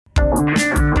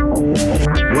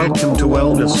Welcome to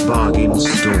Wellness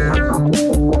Bargains Store.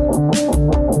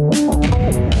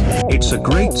 It's a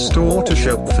great store to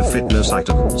shop for fitness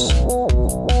items.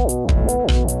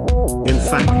 In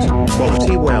fact,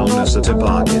 quality wellness at a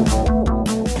bargain.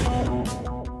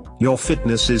 Your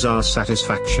fitness is our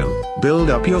satisfaction. Build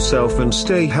up yourself and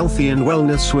stay healthy and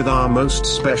wellness with our most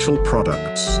special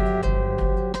products.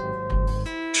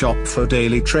 Shop for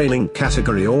daily training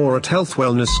category or at health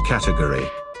wellness category.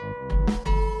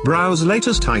 Browse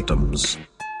latest items.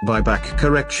 Buyback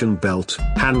correction belt,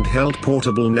 handheld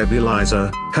portable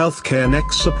nebulizer, healthcare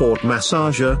neck support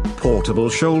massager, portable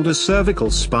shoulder cervical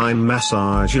spine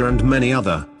massager and many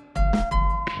other.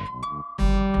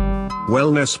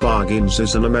 Wellness Bargains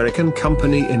is an American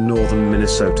company in northern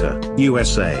Minnesota,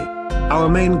 USA. Our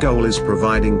main goal is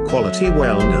providing quality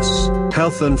wellness,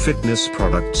 health and fitness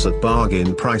products at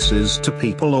bargain prices to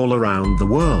people all around the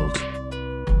world.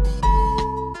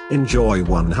 Enjoy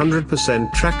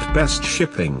 100% tracked best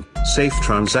shipping, safe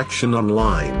transaction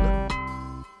online.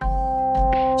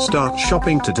 Start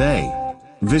shopping today.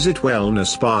 Visit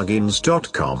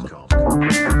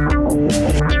wellnessbargains.com.